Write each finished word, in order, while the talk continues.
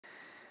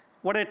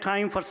What a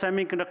time for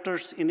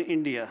semiconductors in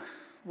India.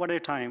 What a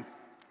time.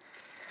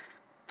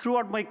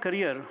 Throughout my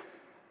career,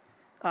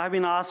 I have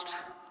been asked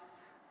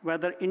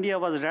whether India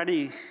was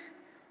ready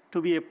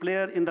to be a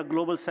player in the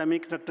global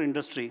semiconductor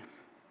industry.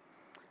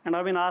 And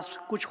I've been asked,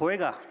 kuch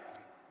hoega?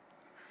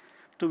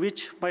 To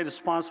which my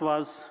response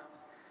was,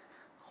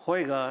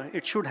 hoega,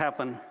 it should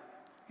happen.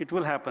 It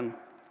will happen.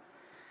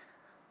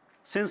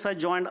 Since I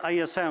joined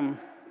ISM,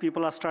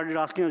 people have started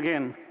asking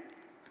again,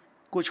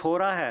 kuch ho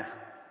raha hai?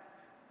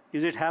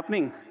 Is it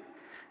happening?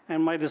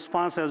 And my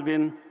response has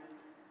been,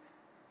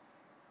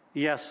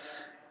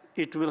 yes,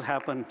 it will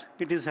happen.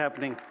 It is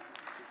happening.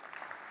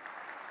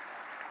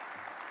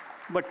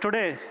 But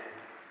today,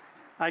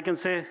 I can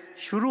say,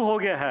 shuru ho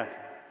gaya hai.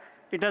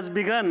 It has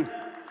begun.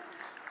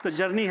 The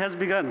journey has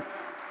begun.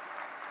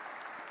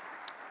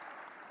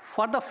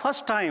 For the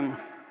first time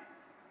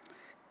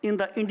in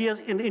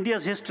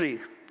India's history,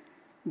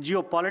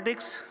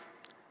 geopolitics,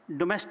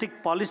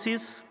 domestic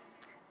policies,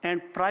 and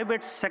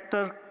private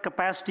sector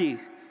capacity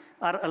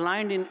are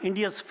aligned in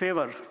India's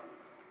favor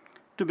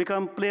to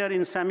become player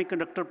in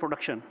semiconductor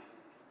production.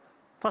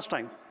 First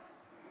time.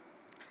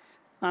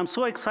 I'm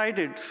so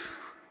excited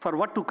for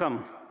what to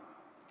come.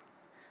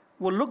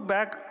 We'll look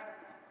back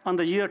on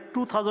the year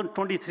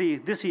 2023,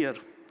 this year,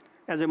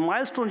 as a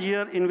milestone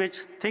year in which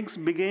things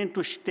began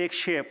to take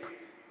shape,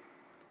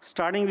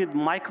 starting with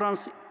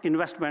Micron's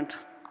investment.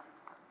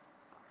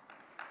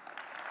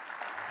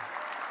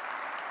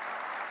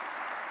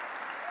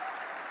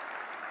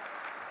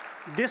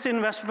 This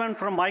investment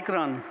from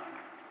Micron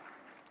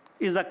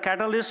is the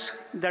catalyst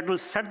that will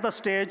set the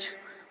stage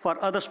for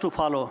others to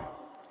follow.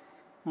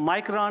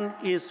 Micron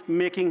is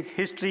making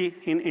history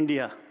in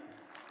India.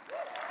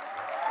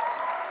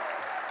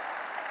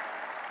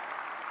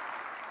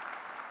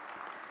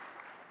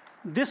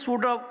 This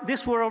would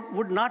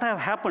not have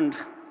happened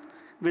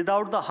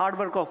without the hard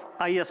work of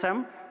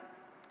ISM,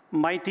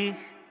 MITI,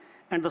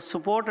 and the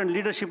support and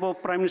leadership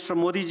of Prime Minister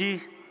Modi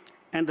ji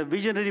and the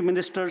visionary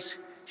ministers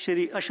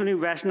Shri Ashwini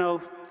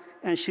Vaishnav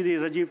and Shri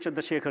Rajiv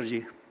Chandrasekhar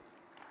ji.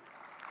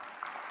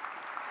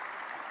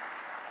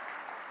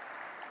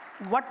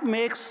 What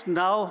makes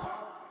now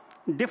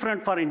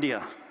different for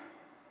India?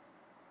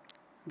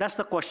 That's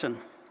the question.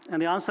 And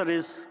the answer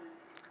is,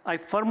 I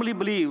firmly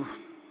believe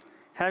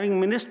having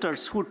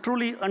ministers who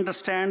truly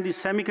understand the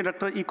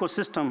semiconductor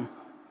ecosystem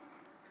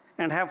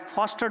and have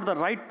fostered the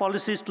right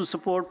policies to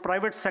support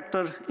private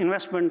sector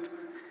investment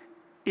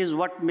is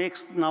what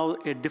makes now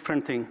a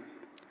different thing.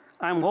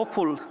 I'm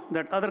hopeful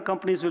that other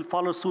companies will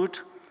follow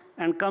suit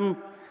and come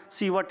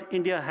see what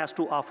India has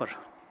to offer.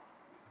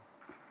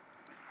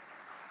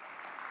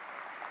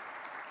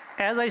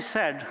 As I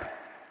said,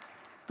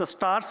 the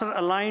stars are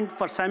aligned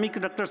for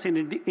semiconductors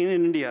in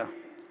India,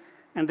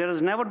 and there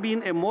has never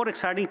been a more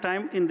exciting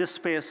time in this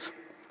space.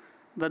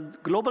 The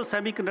global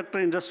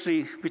semiconductor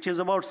industry, which is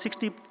about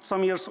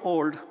 60-some years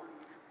old,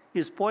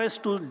 is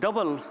poised to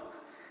double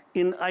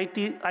in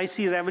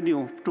IC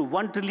revenue to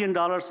 $1 trillion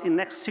in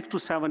next 6 to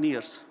 7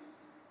 years.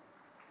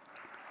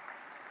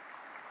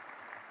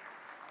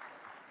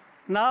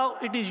 Now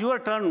it is your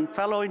turn,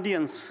 fellow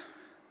Indians,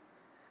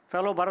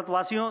 fellow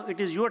Bharatvasiyon,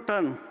 it is your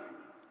turn.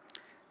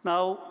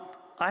 Now,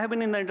 I have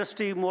been in the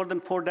industry more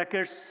than 4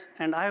 decades,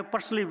 and I have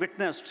personally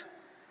witnessed.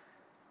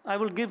 I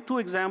will give 2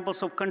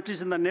 examples of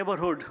countries in the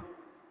neighborhood,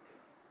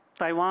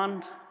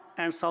 Taiwan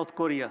and South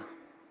Korea.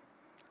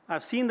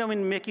 I've seen them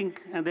in making,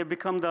 and they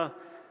become the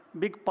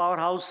big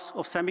powerhouse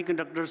of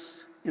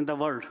semiconductors in the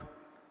world.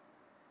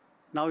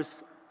 Now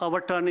it's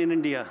our turn in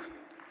India.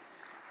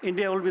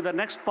 India will be the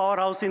next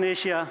powerhouse in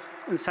Asia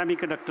in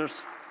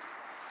semiconductors.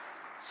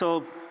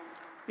 So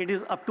it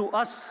is up to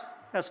us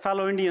as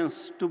fellow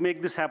Indians to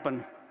make this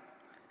happen.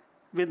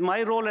 With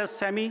my role as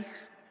SEMI,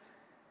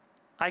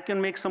 I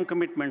can make some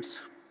commitments.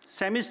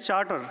 SEMI's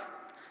charter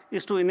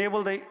is to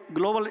enable the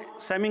global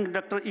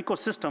semiconductor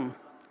ecosystem,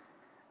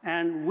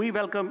 and we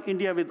welcome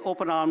India with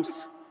open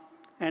arms,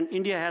 and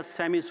India has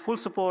SEMI's full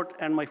support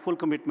and my full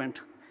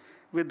commitment.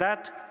 With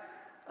that,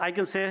 I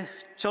can say,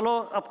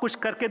 chalo, ab kuch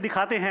karke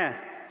dikhate hain.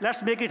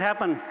 Let's make it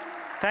happen.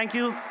 Thank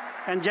you,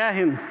 and Jai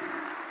Hind.